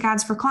run Facebook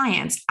ads for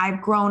clients.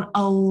 I've grown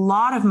a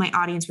lot of my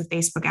audience with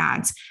Facebook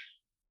ads.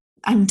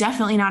 I'm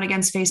definitely not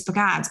against Facebook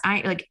ads.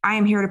 I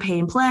am here to pay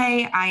and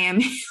play. I am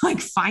like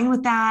fine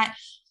with that.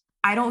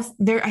 I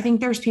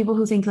think there's people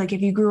who think like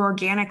if you grew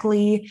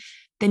organically,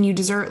 then you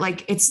deserve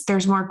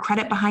there's more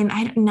credit behind.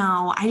 I don't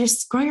know. I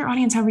just grow your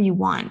audience however you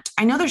want.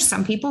 I know there's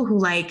some people who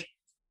like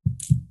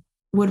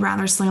would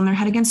rather slam their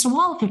head against a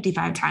wall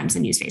 55 times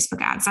than use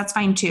Facebook ads. That's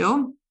fine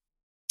too.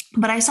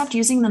 But I stopped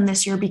using them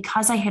this year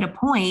because I hit a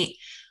point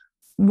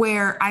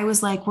where I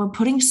was like, we're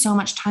putting so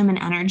much time and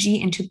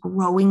energy into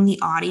growing the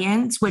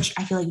audience, which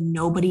I feel like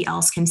nobody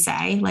else can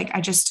say. Like,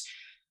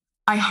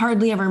 I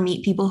hardly ever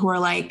meet people who are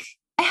like,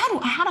 I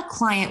had a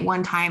client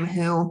one time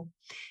who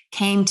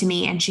came to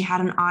me and she had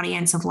an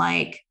audience of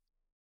like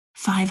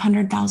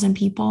 500,000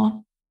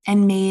 people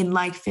and made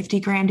like 50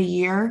 grand a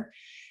year.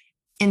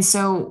 And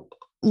so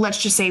let's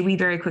just say we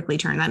very quickly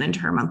turned that into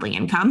her monthly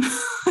income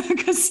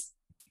because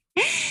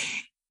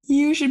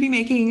you should be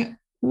making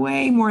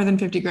way more than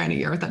 50 grand a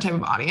year with that type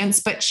of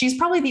audience. But she's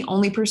probably the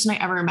only person I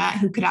ever met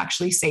who could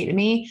actually say to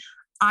me,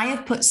 I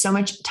have put so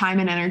much time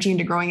and energy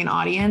into growing an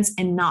audience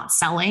and not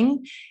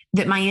selling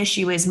that my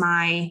issue is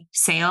my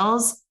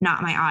sales,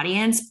 not my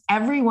audience.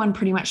 Everyone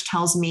pretty much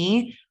tells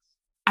me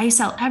I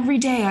sell every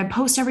day. I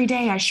post every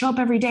day. I show up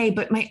every day,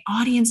 but my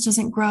audience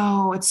doesn't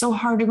grow. It's so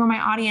hard to grow my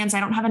audience. I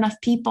don't have enough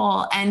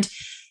people. And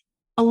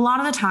a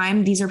lot of the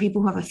time, these are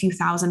people who have a few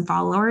thousand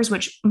followers,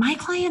 which my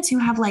clients who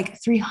have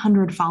like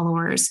 300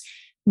 followers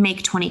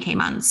make 20K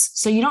months.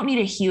 So you don't need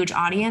a huge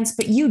audience,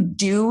 but you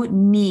do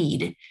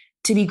need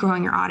to be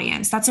growing your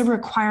audience. That's a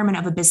requirement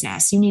of a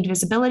business. You need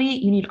visibility.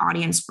 You need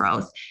audience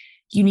growth.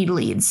 You need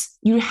leads.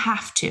 You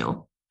have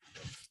to.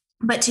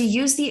 But to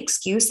use the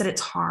excuse that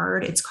it's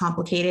hard, it's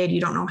complicated, you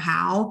don't know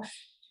how,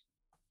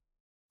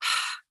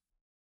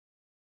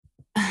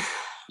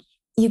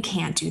 you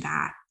can't do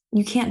that.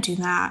 You can't do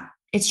that.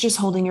 It's just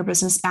holding your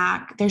business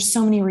back. There's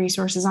so many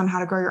resources on how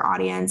to grow your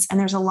audience, and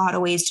there's a lot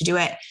of ways to do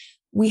it.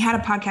 We had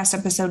a podcast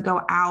episode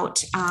go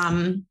out.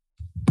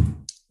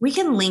 We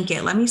can link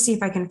it. Let me see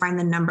if I can find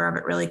the number of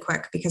it really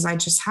quick because I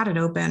just had it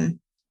open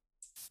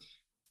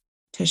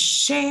to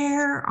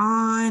share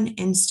on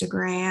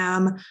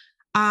Instagram.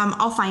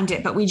 I'll find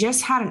it, but we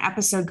just had an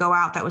episode go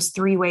out that was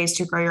 3 ways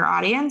to grow your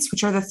audience,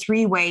 which are the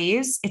 3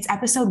 ways. It's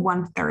episode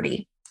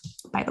 130,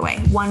 by the way,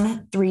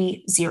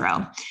 130.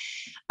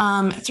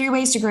 3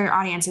 ways to grow your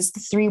audience is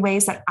the 3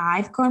 ways that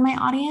I've grown my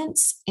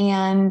audience,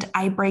 and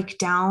I break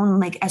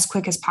down like as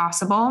quick as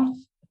possible.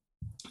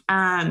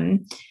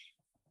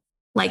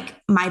 Like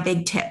my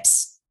big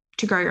tips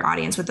to grow your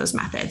audience with those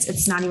methods.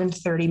 It's not even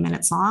 30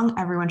 minutes long.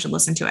 Everyone should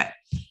listen to it.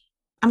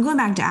 I'm going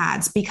back to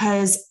ads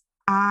because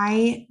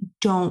I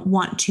don't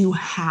want to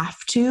have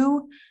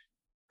to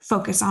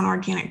focus on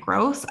organic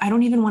growth. I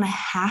don't even want to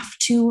have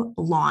to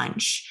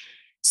launch.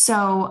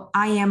 So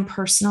I am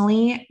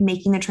personally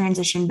making the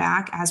transition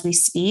back as we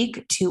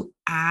speak to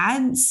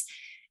ads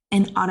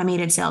and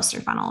automated sales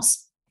through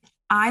funnels.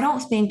 I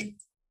don't think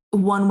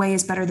one way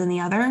is better than the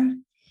other.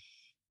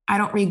 I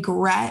don't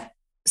regret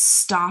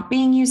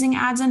stopping using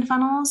ads and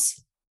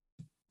funnels,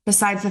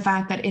 besides the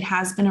fact that it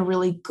has been a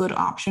really good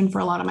option for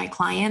a lot of my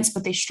clients,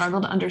 but they struggle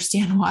to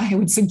understand why I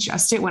would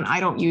suggest it when I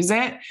don't use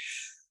it.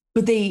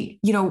 But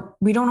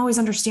we don't always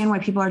understand why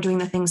people are doing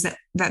the things that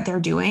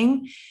they're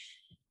doing.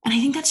 And I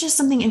think that's just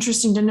something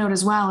interesting to note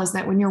as well, is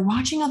that when you're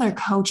watching other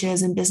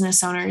coaches and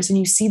business owners and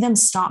you see them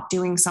stop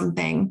doing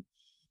something,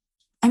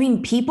 I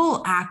mean,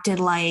 people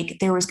acted like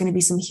there was going to be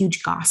some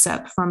huge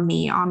gossip from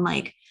me on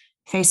like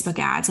Facebook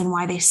ads and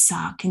why they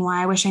suck and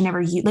why I wish I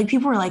never used. Like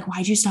people were like,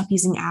 why'd you stop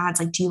using ads?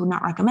 Like, do you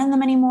not recommend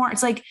them anymore?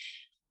 It's like,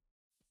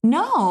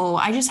 no,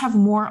 I just have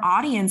more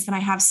audience than I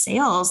have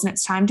sales, and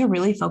it's time to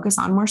really focus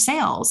on more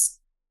sales.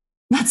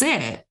 That's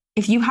it.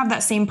 If you have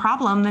that same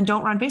problem, then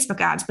don't run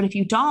Facebook ads. But if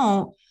you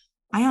don't,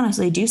 I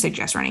honestly do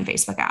suggest running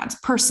Facebook ads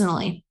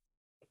personally.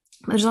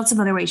 There's lots of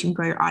other ways you can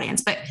grow your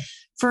audience. But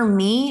for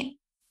me,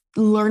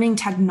 learning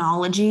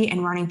technology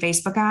and running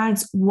Facebook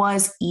ads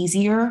was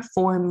easier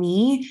for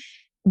me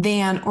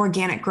than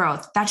organic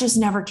growth. That just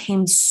never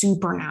came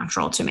super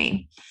natural to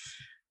me.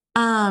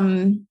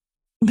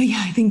 But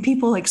yeah, I think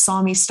people like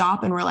saw me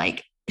stop and were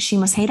like, she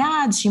must hate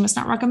ads. She must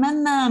not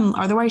recommend them.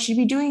 Otherwise she'd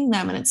be doing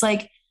them. And it's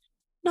like,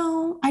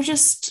 no, I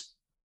just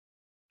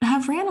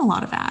have ran a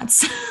lot of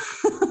ads,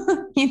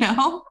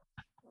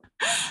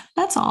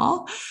 that's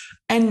all.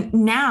 And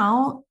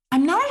now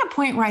I'm not at a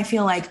point where I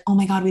feel like, oh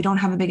my God, we don't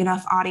have a big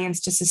enough audience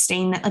to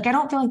sustain that. Like, I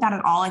don't feel like that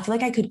at all. I feel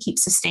like I could keep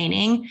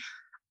sustaining.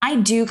 I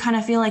do kind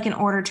of feel like in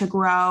order to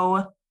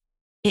grow,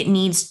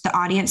 the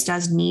audience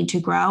does need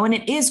to grow, and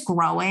it is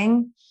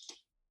growing.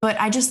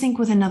 But I just think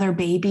with another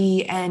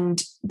baby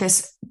and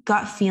this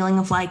gut feeling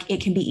of like,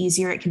 it can be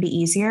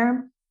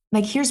easier.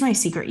 Like, here's my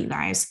secret, you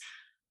guys.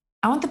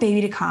 I want the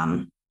baby to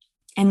come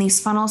and these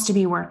funnels to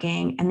be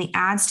working and the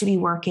ads to be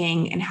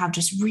working and have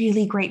just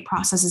really great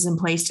processes in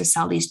place to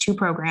sell these 2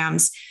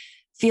 programs.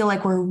 Feel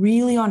like we're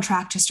really on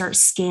track to start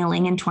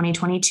scaling in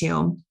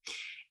 2022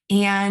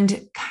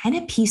 and kind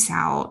of peace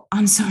out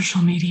on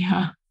social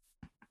media,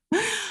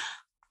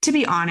 to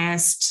be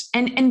honest.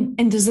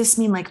 And does this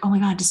mean like, oh my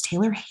God, does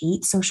Taylor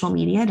hate social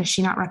media? Does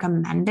she not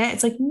recommend it?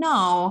 It's like,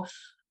 no,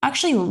 I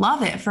actually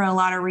love it for a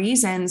lot of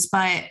reasons,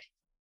 but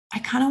I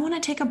kind of want to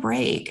take a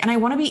break, and I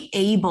want to be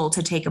able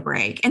to take a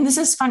break. And this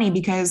is funny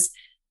because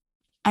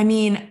I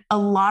mean, a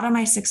lot of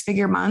my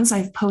 6-figure months,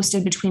 I've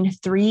posted between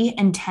 3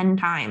 and 10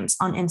 times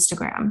on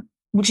Instagram,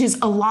 which is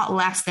a lot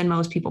less than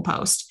most people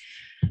post.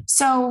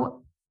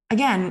 So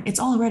again, it's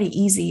already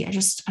easy.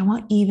 I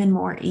want even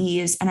more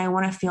ease. And I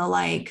want to feel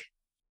like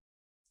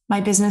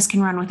my business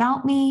can run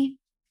without me.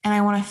 And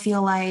I want to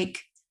feel like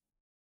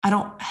I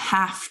don't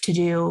have to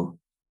do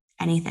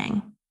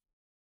anything.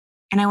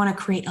 And I want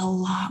to create a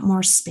lot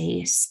more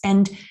space.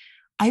 And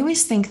I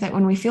always think that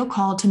when we feel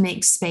called to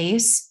make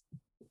space,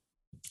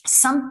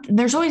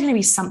 there's always going to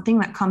be something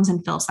that comes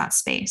and fills that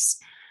space.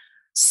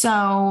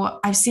 So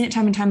I've seen it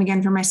time and time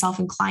again for myself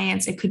and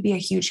clients. It could be a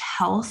huge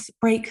health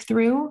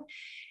breakthrough.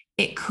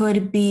 It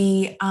could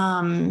be,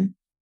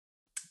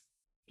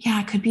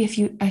 it could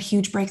be a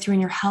huge breakthrough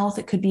in your health.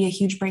 It could be a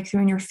huge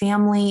breakthrough in your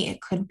family.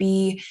 It could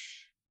be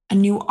a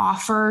new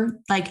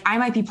offer. Like I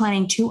might be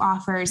planning 2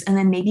 offers, and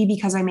then maybe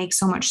because I make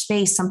so much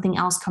space, something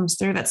else comes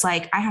through that's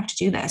like, I have to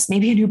do this.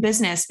 Maybe a new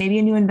business, maybe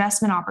a new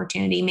investment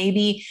opportunity,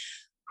 maybe,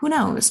 who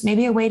knows,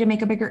 maybe a way to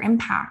make a bigger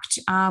impact.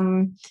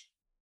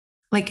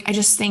 I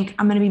just think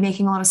I'm going to be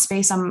making a lot of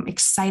space. I'm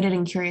excited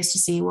and curious to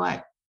see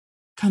what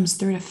comes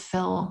through to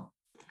fill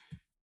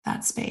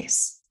that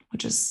space,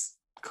 which is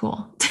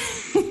cool.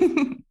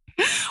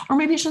 Or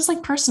maybe it's just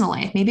like personal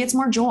life. Maybe it's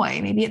more joy.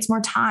 Maybe it's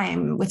more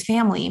time with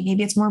family.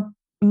 Maybe it's more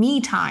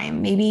me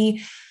time.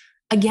 Maybe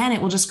again,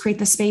 it will just create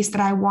the space that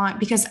I want,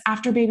 because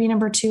after baby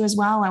number 2 as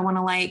well, I want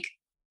to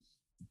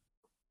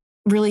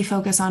really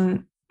focus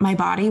on my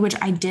body, which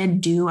I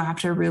did do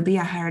after Ruby.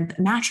 I hired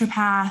a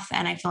naturopath,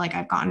 and I feel like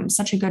I've gotten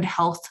such a good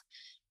health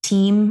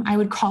team, I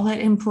would call it,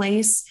 in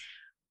place.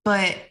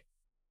 But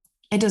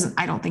I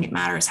don't think it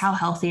matters how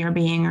healthy you're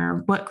being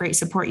or what great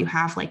support you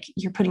have. Like,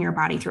 you're putting your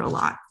body through a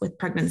lot with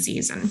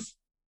pregnancies and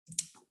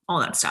all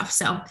that stuff.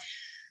 So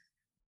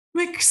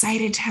I'm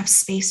excited to have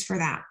space for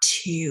that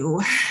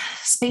too.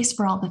 Space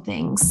for all the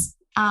things.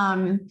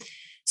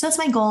 So that's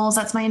my goals.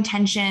 That's my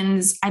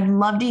intentions. I'd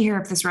love to hear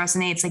if this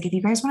resonates. Like, if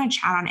you guys want to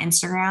chat on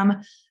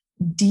Instagram,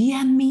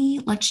 DM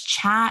me, let's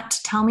chat.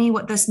 Tell me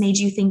what this made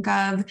you think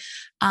of.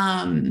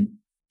 And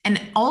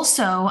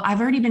also, I've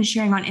already been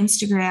sharing on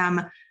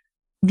Instagram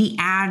the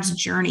ads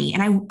journey.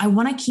 And I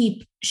want to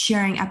keep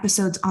sharing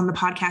episodes on the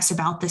podcast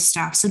about this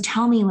stuff. So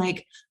tell me,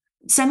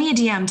 send me a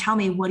DM. Tell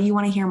me, what do you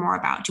want to hear more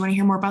about? Do you want to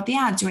hear more about the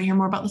ads? Do you want to hear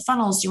more about the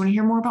funnels? Do you want to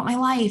hear more about my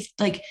life?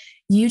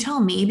 You tell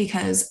me,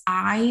 because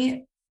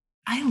I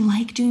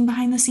like doing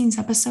behind the scenes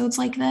episodes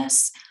like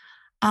this.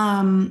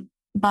 But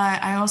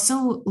I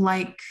also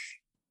like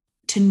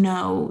to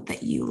know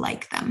that you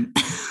like them.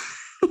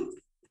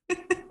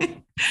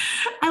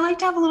 I like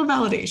to have a little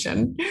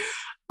validation.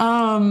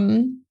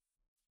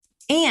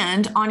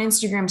 And on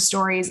Instagram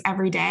stories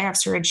every day, I've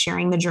started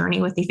sharing the journey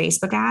with the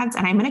Facebook ads,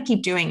 and I'm going to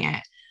keep doing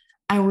it.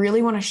 I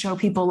really want to show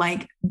people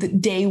the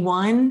day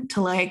 1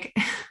 to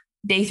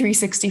day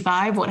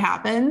 365, what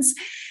happens.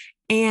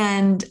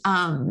 And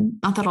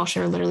not that I'll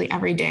share literally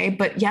every day,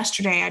 but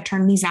yesterday I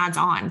turned these ads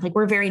on.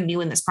 We're very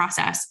new in this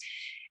process,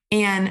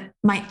 and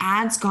my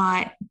ads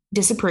got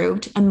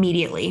disapproved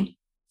immediately.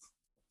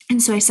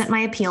 And so I sent my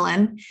appeal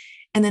in,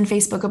 and then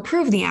Facebook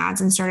approved the ads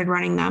and started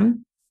running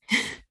them.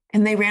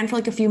 And they ran for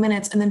a few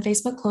minutes, and then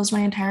Facebook closed my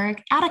entire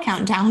ad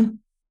account down.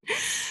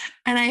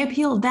 And I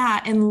appealed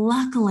that. And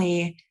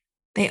luckily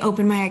they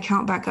opened my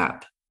account back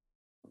up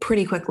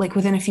pretty quick,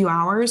 within a few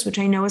hours, which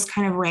I know is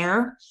kind of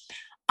rare.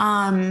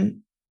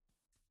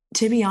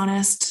 To be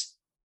honest,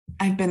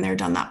 I've been there,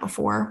 done that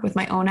before with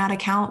my own ad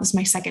account. This is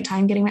my second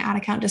time getting my ad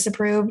account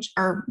disapproved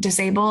or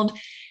disabled.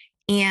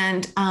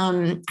 And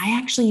I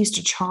actually used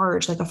to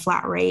charge a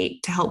flat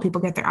rate to help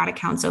people get their ad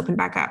accounts open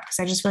back up, because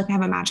I just feel like I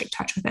have a magic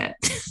touch with it.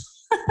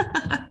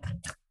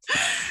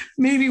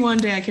 Maybe one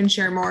day I can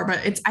share more,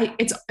 but it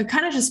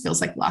kind of just feels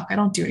like luck. I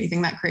don't do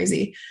anything that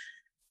crazy.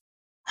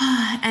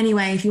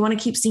 Anyway, if you want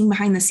to keep seeing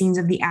behind the scenes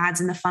of the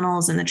ads and the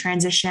funnels and the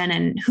transition,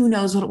 and who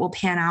knows what it will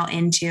pan out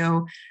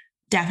into,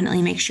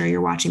 definitely make sure you're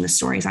watching the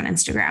stories on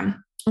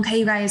Instagram. Okay,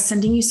 you guys,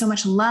 sending you so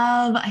much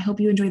love. I hope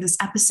you enjoyed this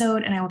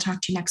episode, and I will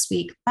talk to you next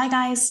week. Bye,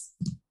 guys.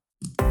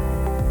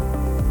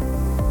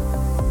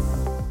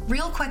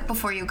 Real quick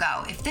before you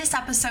go, if this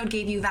episode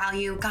gave you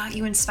value, got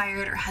you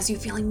inspired, or has you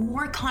feeling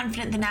more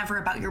confident than ever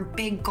about your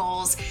big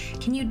goals,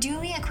 can you do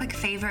me a quick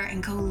favor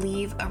and go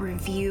leave a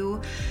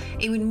review?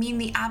 It would mean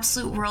the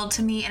absolute world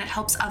to me, and it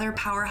helps other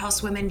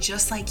powerhouse women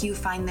just like you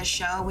find this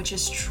show, which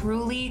is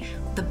truly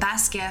the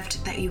best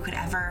gift that you could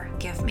ever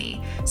give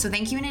me. So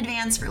thank you in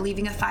advance for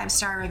leaving a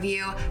 5-star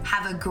review.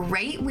 Have a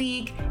great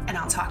week, and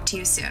I'll talk to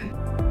you soon.